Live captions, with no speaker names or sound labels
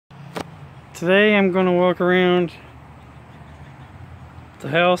Today I'm going to walk around the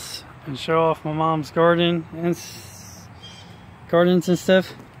house and show off my mom's gardens and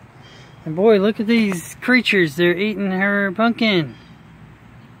stuff. And boy, look at these creatures. They're eating her pumpkin.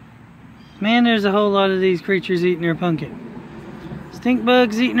 Man, there's a whole lot of these creatures eating her pumpkin. Stink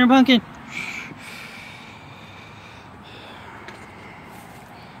bugs eating her pumpkin.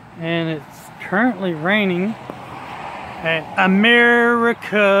 And it's currently raining. And America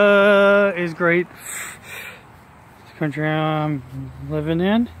is great. This country I'm living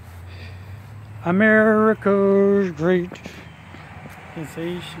in. America's great. You can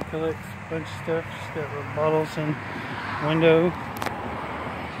see she collects a bunch of stuff. She's got little bottles in the window.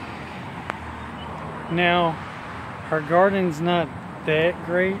 Now, her garden's not that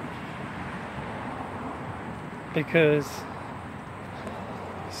great because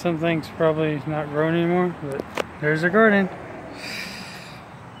some things probably not growing anymore, but there's a garden.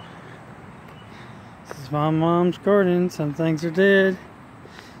 This is my mom's garden. Some things are dead.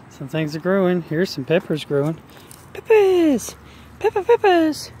 Some things are growing. Here's some peppers growing. Peppers!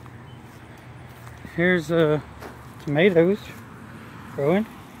 Peppers! Here's tomatoes growing.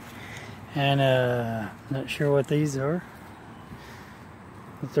 And not sure what these are.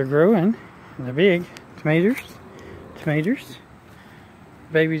 But they're growing. And they're big. Tomatoes.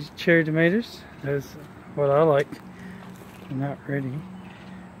 Baby cherry tomatoes. That's what I like. They're not ready.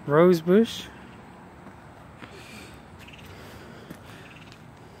 Rose bush.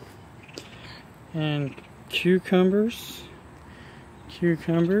 And cucumbers. These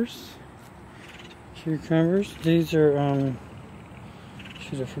are I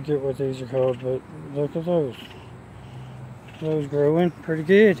forget what these are called, but look at those. Those growing pretty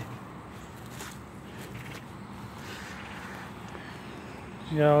good.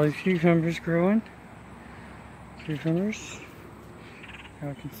 You got all these cucumbers growing. Cucumbers.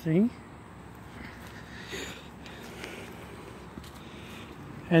 Y'all can see.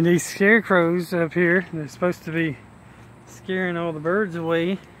 And these scarecrows up here, they're supposed to be scaring all the birds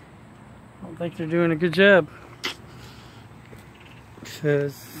away. I don't think they're doing a good job.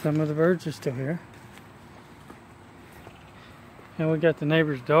 Because some of the birds are still here. And we got the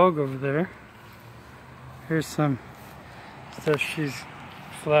neighbor's dog over there. Here's some stuff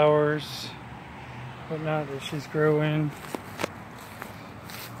flowers, whatnot that she's growing.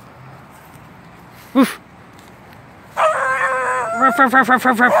 Woof! Ruff, ruff, ruff, ruff,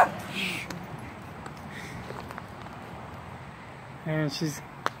 ruff, ruff. And she's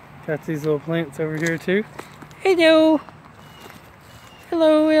got these little plants over here too. Hello!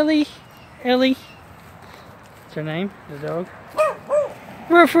 Hello, Ellie. Ellie. What's her name? The dog?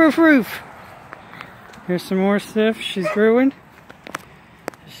 Roof, roof, roof. Here's some more stuff she's growing.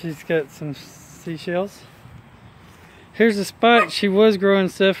 She's got some seashells. Here's a spot she was growing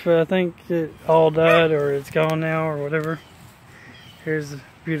stuff, but I think it all died or it's gone now or whatever. Here's a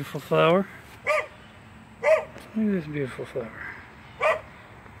beautiful flower. Look at this beautiful flower.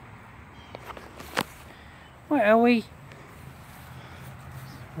 What are we?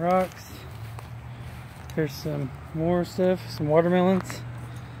 Rocks. Here's some more stuff, some watermelons.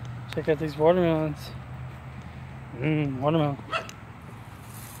 Check out these watermelons. Watermelon.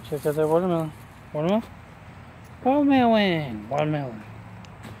 Check out that watermelon. Watermelon.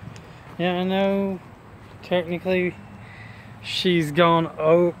 Yeah, I know technically she's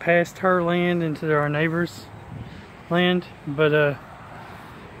gone past her land into our neighbor's land, but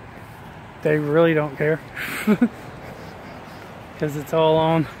they really don't care. Because it's all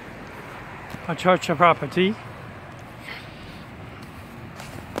on a church property.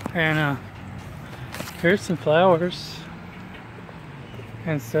 And here's some flowers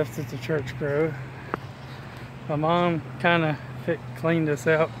and stuff that the church grow. My mom kind of cleaned us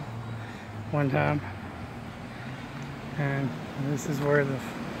out one time. And this is where the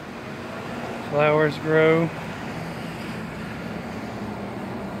flowers grow.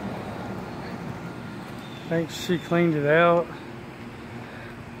 I think she cleaned it out.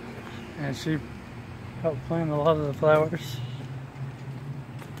 And she helped plant a lot of the flowers.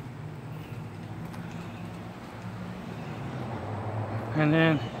 And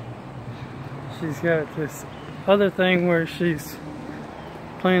then she's got this other thing where she's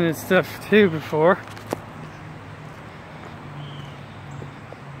planted stuff too before.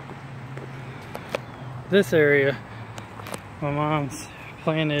 This area, my mom's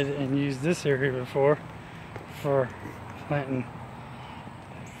planted and used this area before for planting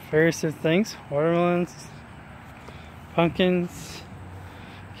various different things. Watermelons, pumpkins,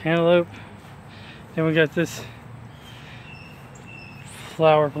 cantaloupe. Then we got this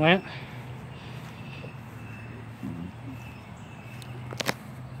flower plant.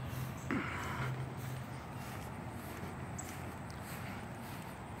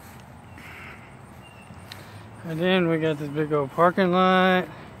 And then we got this big old parking lot,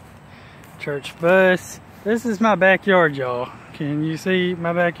 church bus. This is my backyard, y'all. Can you see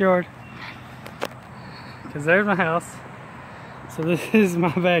my backyard? Because there's my house. So this is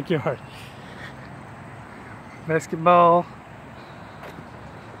my backyard. Basketball.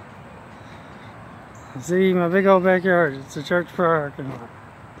 See my big old backyard. It's a church parking lot.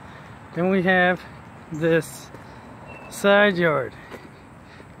 Then we have this side yard.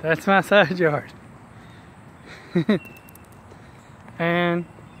 That's my side yard. And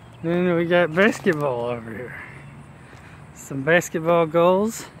then we got basketball over here. Some basketball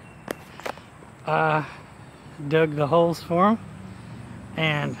goals. I dug the holes for them,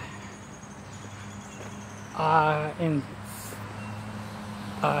 and I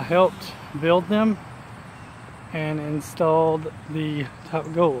helped build them and installed the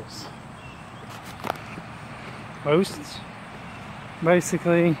top goals. Posts.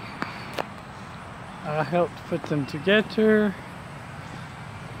 Basically, I helped put them together.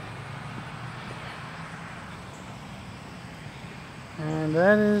 And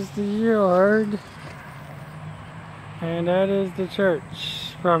that is the yard. And that is the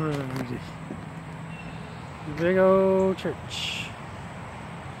church property. The big old church.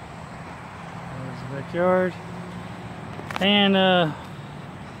 There's the backyard. And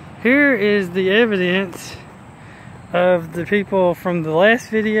here is the evidence of the people from the last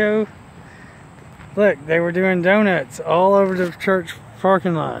video. Look, they were doing donuts all over the church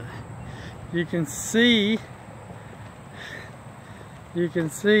parking lot. You can see the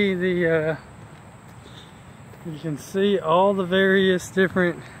you can see all the various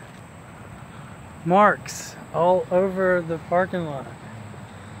different marks all over the parking lot,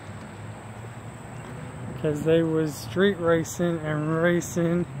 because they was street racing and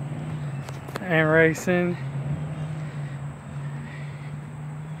racing and racing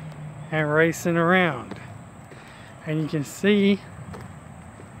and racing around. And you can see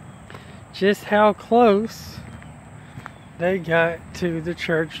just how close they got to the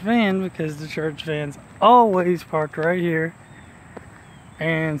church van, because the church van's always parked right here,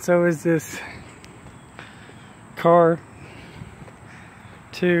 and so is this car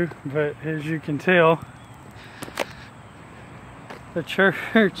too. But as you can tell, the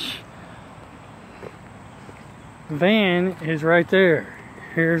church van is right there.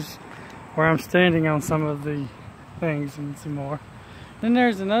 Here's where I'm standing on some of the things and some more. Then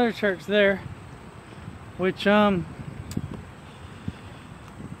there's another church there, which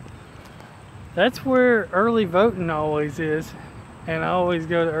that's where early voting always is, and I always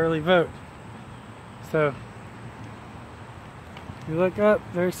go to early vote. So you look up,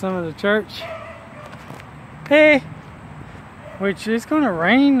 there's some of the church. Hey, which is going to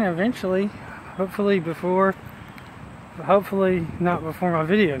rain eventually, hopefully not before my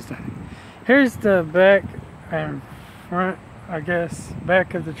video's done. Here's the back and front, I guess,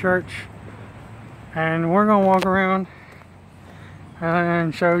 back of the church, and we're gonna walk around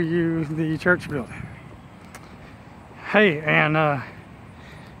and show you the church building. Hey, and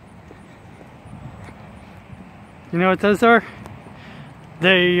you know what those are?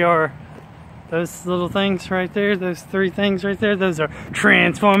 They are those little things right there, those three things right there. Those are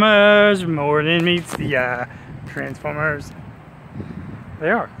transformers, more than meets the eye. Transformers.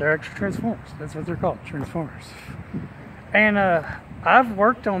 They're actual transformers. That's what they're called, transformers. And I've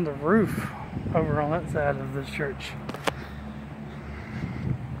worked on the roof over on that side of the church.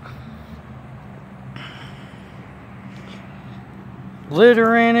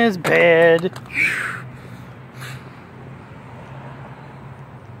 Littering is bad.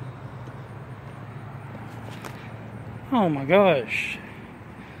 Oh my gosh.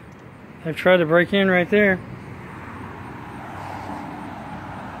 They've tried to break in right there.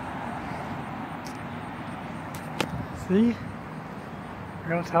 See?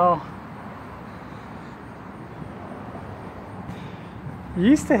 Real tall. You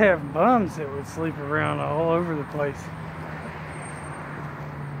used to have bums that would sleep around all over the place.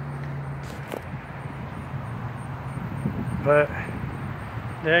 But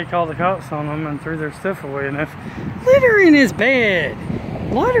Dad called the cops on them and threw their stuff away enough. Littering is bad.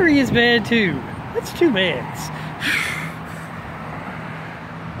 Lottery is bad too. That's two bads.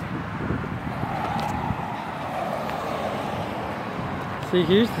 See,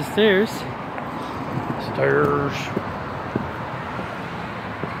 here's the stairs. Stairs.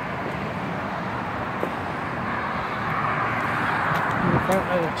 In the front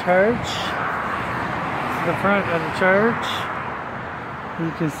of the church. The front of the church.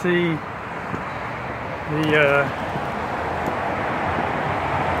 You can see the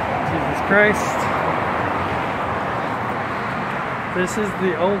Jesus Christ. This is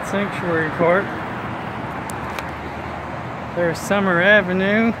the old sanctuary part. There's Summer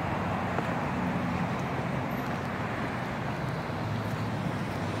Avenue.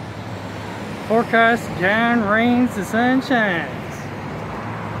 Forecast, down rains, the sun shines.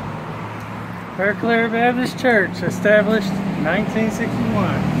 Fairclear Baptist Church, established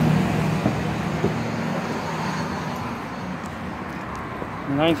 1961.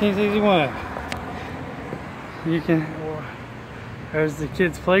 1961. You can, there's the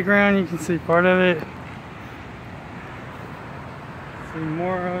kids' playground, you can see part of it. See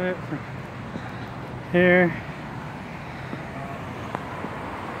more of it from here.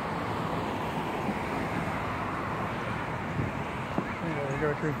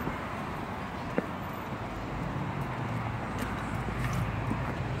 Go through. You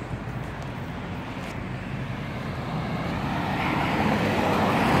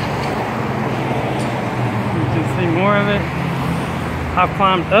can see more of it. I've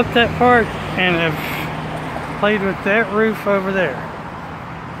climbed up that part and have played with that roof over there.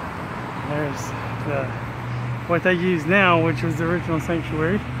 There's what they use now, which was the original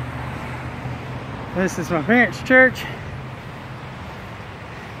sanctuary. This is my parents' church.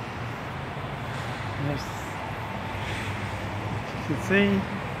 You can see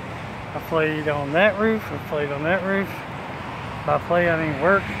I played on that roof, I played on that roof. By play I mean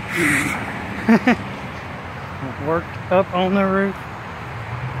work. I've worked up on the roof.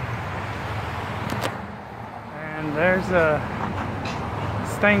 And there's a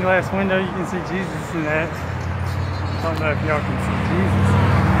stained glass window, you can see Jesus in that. I don't know if y'all can see Jesus.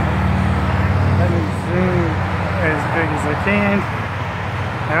 Let me zoom as big as I can.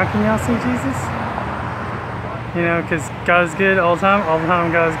 Now can y'all see Jesus? You know, because God is good all the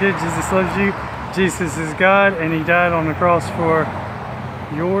time God is good. Jesus loves you. Jesus is God, and He died on the cross for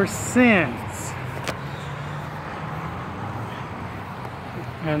your sins.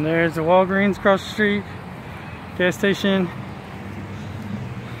 And there's the Walgreens across the street, gas station,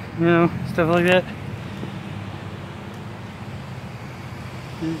 you know, stuff like that.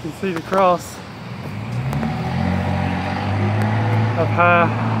 You can see the cross up high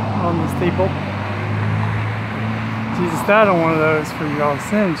on the steeple. Jesus died on one of those for y'all's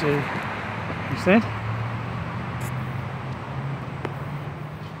sins, you understand?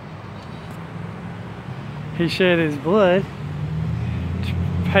 He shed His blood to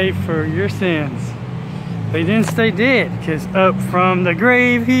pay for your sins. But He didn't stay dead, because up from the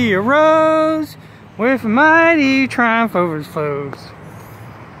grave He arose with a mighty triumph over His foes.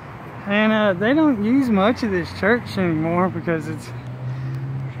 And they don't use much of this church anymore because it's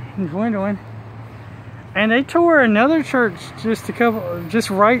dwindling. And they tore another church just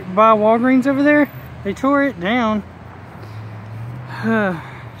right by Walgreens over there. They tore it down.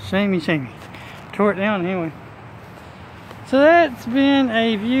 Shamey. Tore it down anyway. So that's been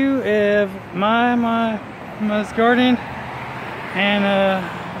a view of my garden and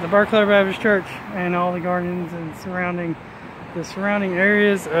the Fairclear Baptist Church and all the gardens and surrounding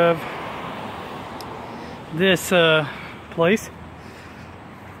areas of this place.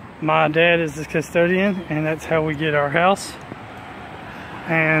 My dad is the custodian, and that's how we get our house.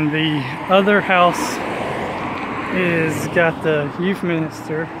 And the other house is got the youth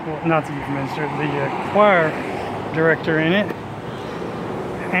minister, well, not the youth minister, the choir director in it.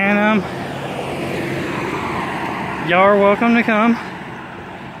 And y'all are welcome to come.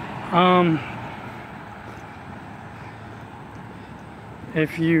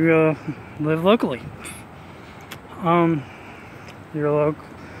 If you live locally, you're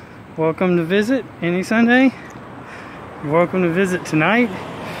welcome to visit any Sunday. You're welcome to visit tonight.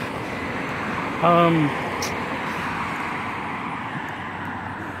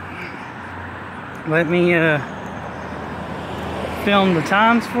 Let me film the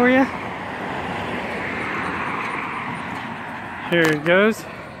times for you. Here it goes.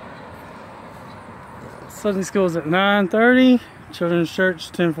 Sunday school is at 9:30. Children's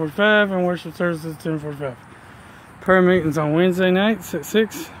church 10:45, and worship services 10:45. Prayer meetings on Wednesday nights at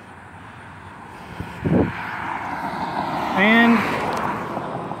 6. And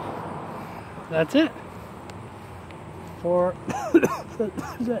that's it for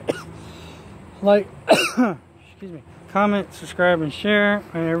today. Like, excuse me, comment, subscribe, and share,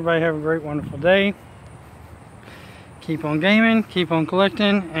 and everybody have a great, wonderful day. Keep on gaming, keep on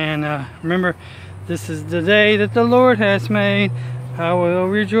collecting, and remember, this is the day that the Lord has made. I will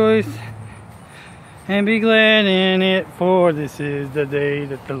rejoice and be glad in it, for this is the day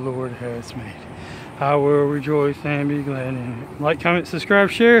that the Lord has made. I will rejoice and be glad in it. Like, comment,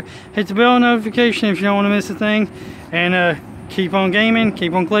 subscribe, share, hit the bell notification if you don't want to miss a thing, and keep on gaming,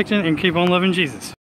 keep on collecting, and keep on loving Jesus.